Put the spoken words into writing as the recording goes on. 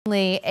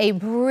A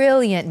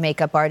brilliant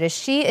makeup artist.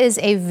 She is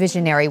a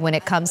visionary when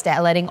it comes to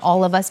letting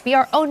all of us be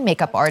our own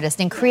makeup artist,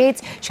 and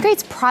she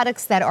creates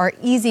products that are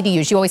easy to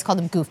use. You always call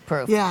them goof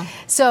proof. Yeah.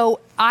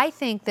 So I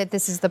think that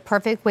this is the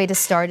perfect way to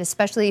start,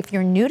 especially if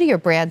you're new to your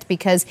brand,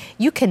 because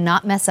you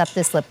cannot mess up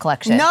this lip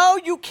collection. No,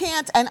 you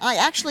can't. And I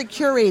actually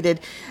curated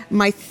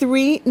my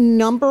 3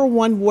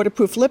 #1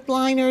 waterproof lip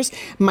liners,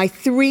 my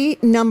 3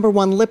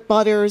 #1 lip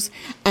butters,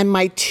 and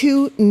my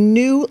 2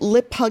 new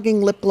lip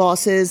hugging lip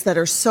glosses that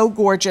are so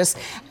gorgeous.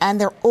 And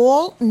they're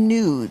all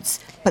nudes.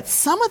 But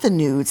some of the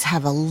nudes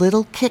have a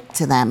little kick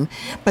to them,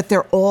 but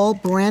they're all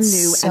brand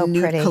new and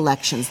nude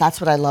collections. That's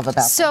what I love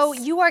about this. So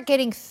you are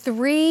getting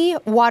 3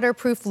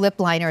 waterproof lip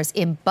liners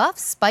in Buff,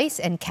 Spice,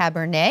 and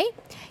Cabernet.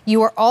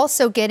 You are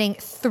also getting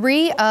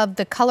 3 of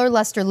the Color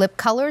Luster lip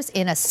colors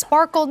in a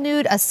sparkle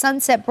nude, a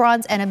sunset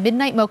bronze, and a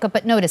midnight mocha.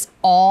 But notice,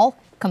 all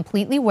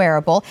completely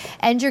wearable.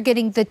 And you're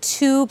getting the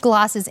 2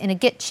 glosses in a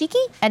Get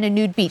Cheeky and a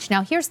Nude Beach.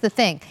 Now, here's the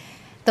thing.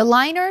 The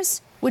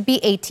liners would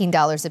be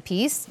 $18 a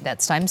piece.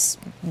 That's times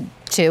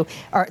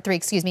 3,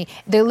 excuse me.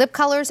 The lip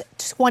colors,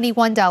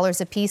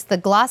 $21 a piece. The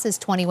gloss is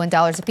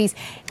 $21 a piece.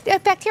 In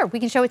fact, here, we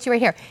can show it to you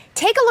right here.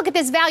 Take a look at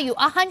this value,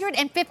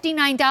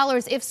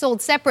 $159 if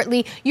sold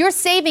separately. You're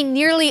saving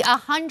nearly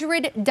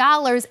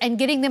 $100 and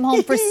getting them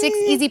home for 6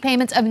 easy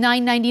payments of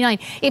 $9.99.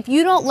 If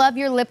you don't love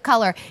your lip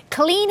color,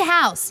 clean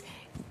house.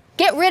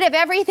 Get rid of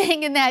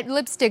everything in that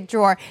lipstick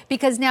drawer,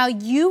 because now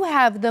you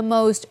have the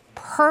most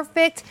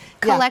perfect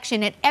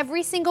collection, and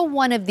every single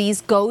one of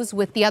these goes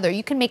with the other.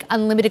 You can make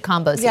unlimited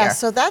combos here. Yeah,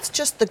 so that's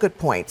just the good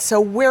point. So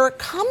where it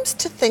comes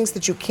to things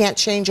that you can't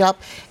change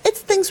up, it's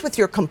things with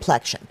your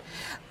complexion.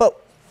 But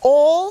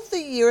all the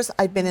years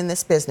I've been in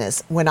this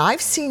business, when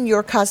I've seen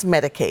your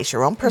cosmetic case,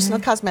 your own personal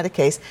cosmetic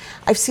case,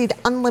 I've seen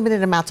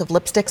unlimited amounts of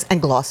lipsticks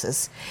and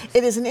glosses.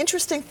 It is an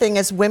interesting thing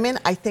as women.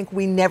 I think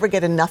we never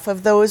get enough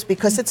of those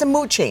because it's a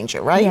mood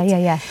changer, right?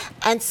 Yeah.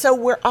 And so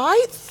where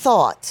I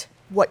thought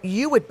what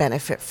you would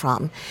benefit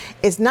from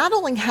is not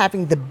only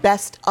having the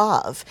best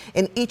of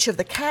in each of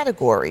the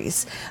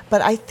categories,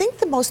 but I think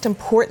the most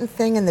important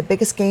thing and the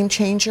biggest game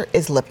changer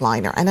is lip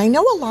liner. And I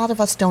know a lot of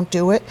us don't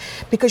do it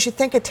because you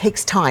think it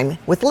takes time.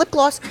 With lip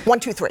gloss, 1,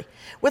 2, 3.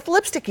 With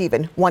lipstick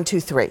even, 1, 2,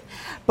 3.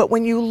 But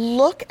when you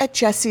look at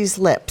Jessie's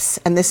lips,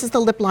 and this is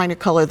the lip liner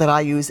color that I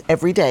use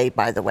every day,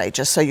 by the way,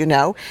 just so you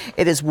know,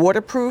 it is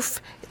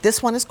waterproof.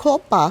 This one is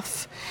called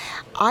Buff.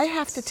 I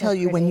have to tell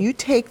you, when you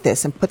take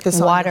this and put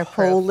this on your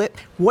whole lip,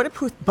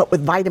 waterproof, but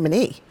with vitamin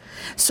E.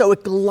 So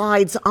it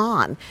glides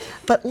on.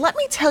 But let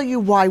me tell you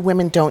why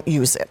women don't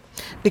use it.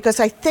 Because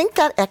I think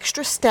that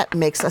extra step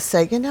makes us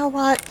say, you know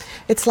what?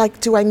 It's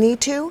like, do I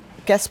need to?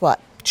 Guess what?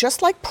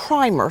 Just like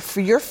primer for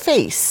your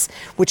face,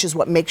 which is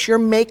what makes your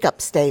makeup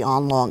stay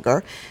on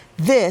longer,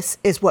 this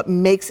is what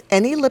makes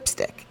any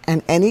lipstick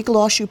and any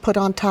gloss you put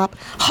on top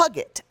hug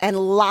it and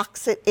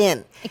locks it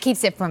in. It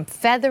keeps it from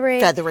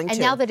feathering. And too.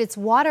 Now that it's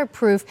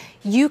waterproof,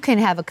 you can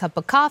have a cup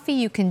of coffee,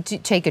 you can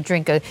take a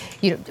drink of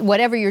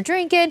whatever you're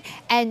drinking,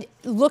 and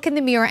look in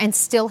the mirror and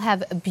still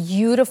have a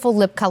beautiful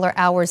lip color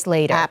hours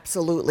later.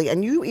 Absolutely.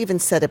 And you even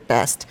said it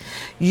best.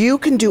 You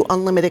can do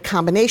unlimited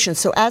combinations.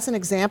 So as an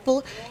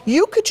example,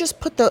 you could just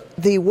put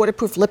the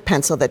waterproof lip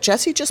pencil that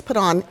Jessie just put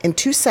on in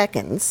 2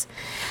 seconds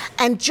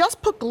and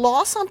just put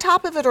gloss on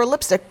top of it or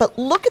lipstick, but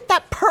look at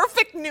that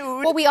perfect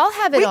nude. Well, we all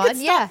have it on, We could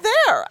stop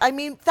there. I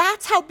mean,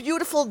 that's how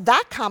beautiful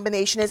that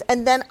combination is.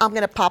 And then I'm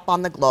going to pop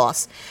on the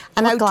gloss.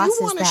 And I do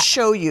want to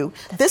show you.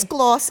 This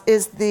gloss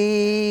is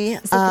the,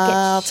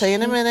 I'll tell you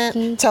in a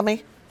minute. Tell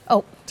me.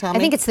 Oh, I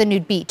think it's the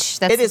Nude Beach.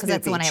 It is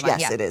Nude Beach.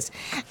 Yes, it is.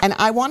 And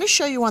I want to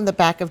show you on the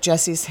back of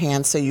Jessie's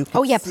hand so you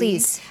can see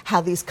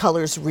how these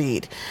colors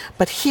read.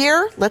 But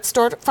here, let's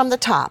start from the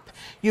top.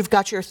 You've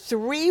got your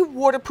 3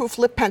 waterproof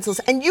lip pencils,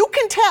 and you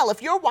can tell,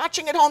 if you're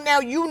watching at home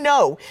now, you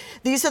know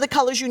these are the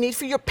colors you need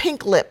for your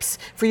pink lips,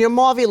 for your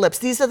mauve lips.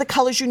 These are the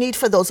colors you need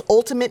for those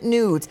ultimate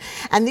nudes.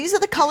 And these are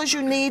the colors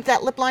you need,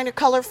 that lip liner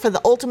color, for the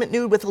ultimate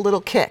nude with a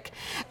little kick.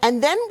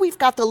 And then we've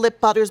got the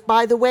lip butters.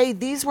 By the way,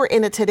 these were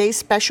in a today's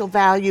special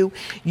value.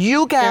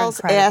 You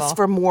gals asked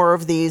for more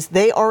of these.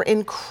 They are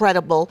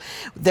incredible.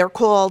 They're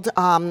called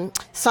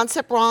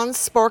Sunset Bronze,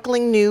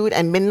 Sparkling Nude,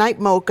 and Midnight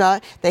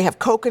Mocha. They have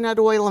coconut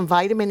oil and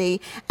vitamin E.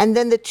 And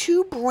then the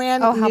 2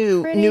 brand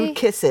new Nude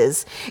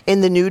Kisses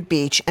in the Nude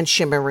Beach and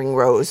Shimmering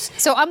Rose.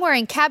 So I'm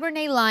wearing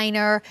Cabernet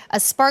liner, a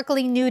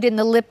sparkling nude in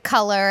the lip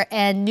color,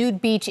 and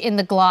Nude Beach in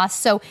the gloss.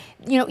 So,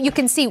 you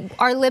can see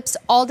our lips,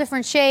 all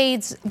different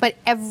shades, but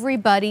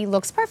everybody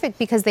looks perfect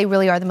because they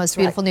really are the most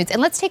beautiful nudes.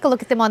 And let's take a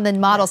look at them on the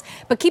models.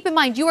 But keep in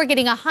mind, you are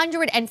getting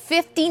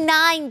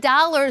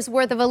 $159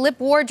 worth of a lip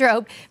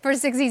wardrobe for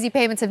 6 easy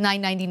payments of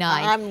 $9.99.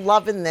 I'm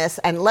loving this.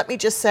 And let me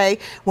just say,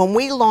 when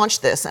we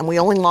launched this, and we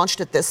only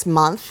launched it this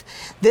month,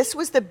 this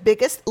was the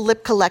biggest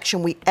lip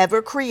collection we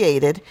ever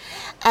created.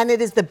 And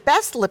it is the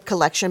best lip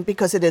collection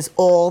because it is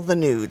all the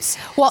nudes.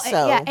 Well,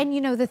 yeah, and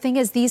the thing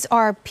is, these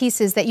are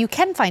pieces that you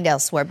can find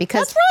elsewhere because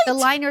the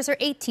liners are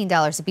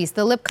 $18 a piece.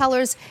 The lip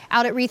colors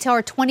out at retail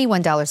are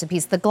 $21 a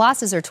piece. The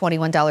glosses are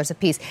 $21 a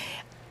piece.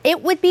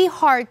 It would be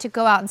hard to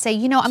go out and say,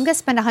 you know, I'm going to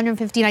spend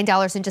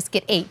 $159 and just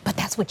get 8, but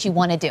that's what you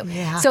want to do.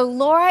 Yeah. So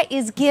Laura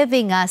is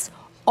giving us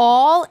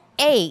all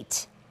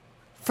 8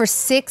 for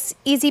 6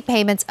 easy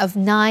payments of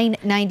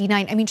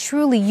 $9.99. I mean,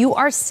 truly, you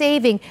are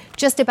saving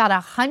just about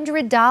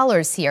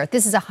 $100 here.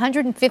 This is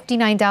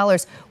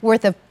 $159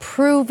 worth of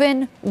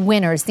proven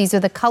winners. These are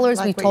the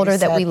colors we told her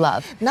that we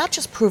love. Not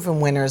just proven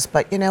winners,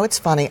 but, you know, it's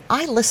funny.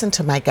 I listen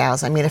to my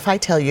gals. I mean, if I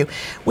tell you,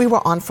 we were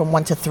on from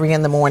 1 to 3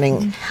 in the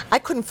morning. I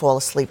couldn't fall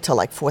asleep till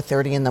like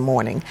 4:30 in the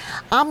morning.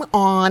 I'm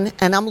on,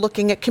 and I'm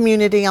looking at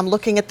community. I'm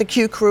looking at the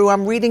Q crew.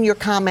 I'm reading your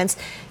comments.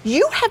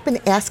 You have been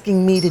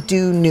asking me to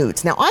do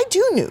nudes. Now, I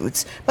do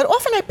nudes, but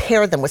often I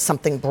pair them with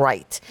something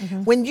bright.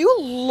 When you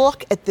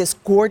look at this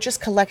gorgeous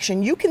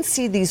collection, you can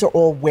see these are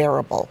all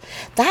wearable.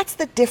 That's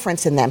the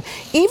difference in them.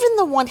 Even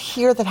the one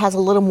here that has a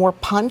little more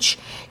punch,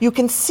 you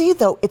can see,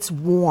 though, it's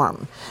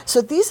warm.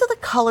 So these are the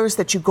colors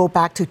that you go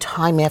back to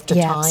time after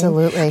time.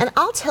 Absolutely. And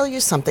I'll tell you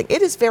something.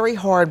 It is very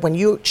hard when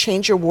you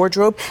change your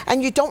wardrobe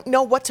and you don't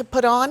know what to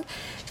put on.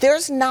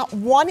 There's not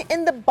one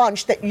in the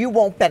bunch that you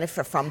won't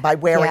benefit from by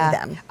wearing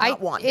them. Not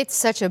one. It's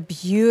such a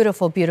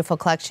beautiful, beautiful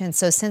collection.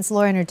 So since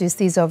Laura introduced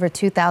these, over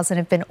 2,000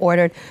 have been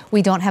ordered.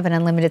 We don't have an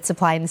unlimited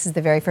supply, and this is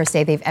the very first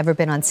day they've ever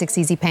been on 6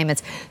 easy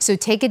payments. So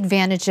take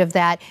advantage of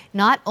that.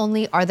 Not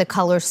only are the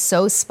colors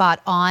so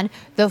spot on,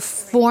 the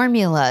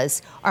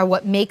formulas are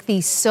what make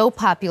these so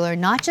popular,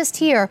 not just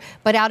here,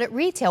 but out at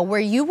retail, where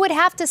you would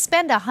have to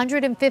spend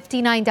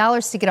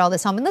 $159 to get all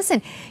this home. And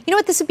listen, you know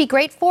what this would be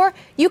great for?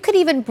 You could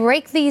even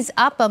break these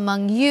up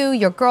among you,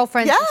 your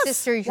girlfriends, your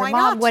sisters, your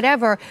mom,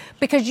 whatever,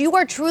 because you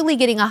are truly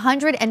getting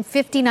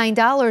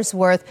 $159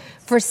 worth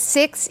for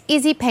 6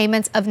 easy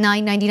payments of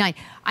 $9.99.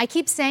 I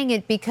keep saying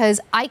it because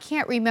I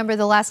can't remember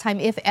the last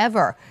time, if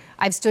ever,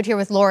 I've stood here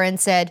with Laura and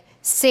said,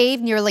 save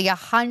nearly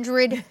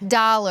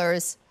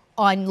 $100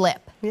 on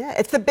lip. Yeah,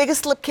 it's the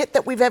biggest lip kit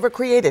that we've ever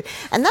created.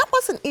 And that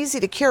wasn't easy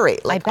to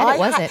curate. Like, I bet it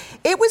wasn't.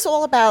 It was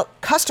all about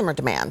customer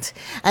demand.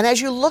 And as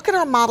you look at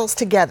our models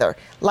together,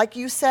 like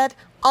you said,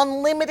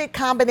 unlimited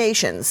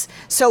combinations.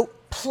 So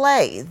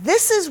play.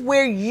 This is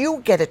where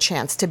you get a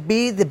chance to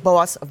be the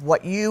boss of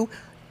what you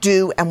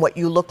do and what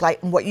you look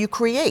like and what you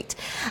create.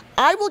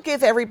 I will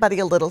give everybody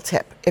a little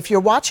tip. If you're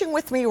watching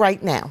with me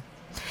right now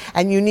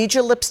and you need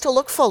your lips to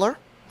look fuller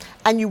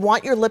and you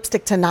want your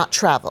lipstick to not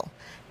travel,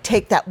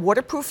 take that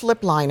waterproof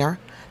lip liner.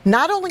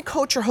 Not only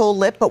coat your whole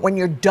lip, but when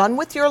you're done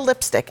with your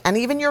lipstick and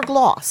even your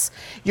gloss,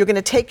 you're going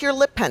to take your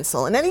lip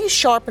pencil and any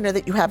sharpener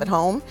that you have at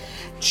home,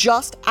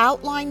 just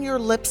outline your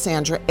lip,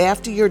 Sandra,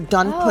 after you're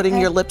done putting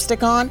your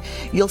lipstick on.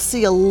 You'll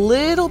see a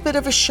little bit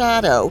of a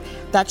shadow.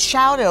 That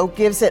shadow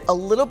gives it a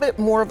little bit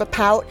more of a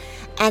pout,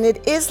 and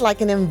it is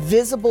like an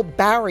invisible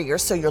barrier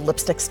so your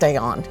lipstick stay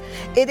on.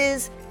 It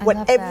is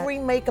what every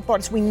makeup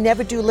artist, we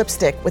never do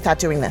lipstick without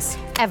doing this.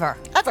 Ever.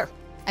 Ever.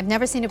 I've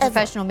never seen a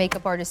professional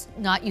makeup artist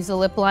not use a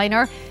lip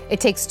liner. It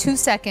takes 2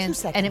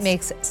 seconds, and it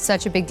makes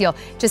such a big deal.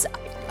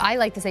 I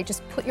like to say,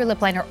 just put your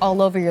lip liner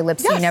all over your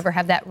lips so you never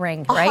have that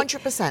ring, right?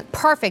 100%.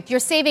 Perfect. You're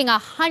saving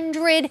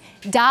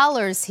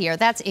 $100 here.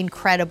 That's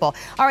incredible.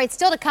 All right,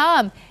 still to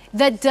come,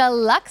 the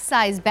deluxe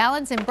size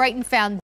Balance and Brighten Foundation.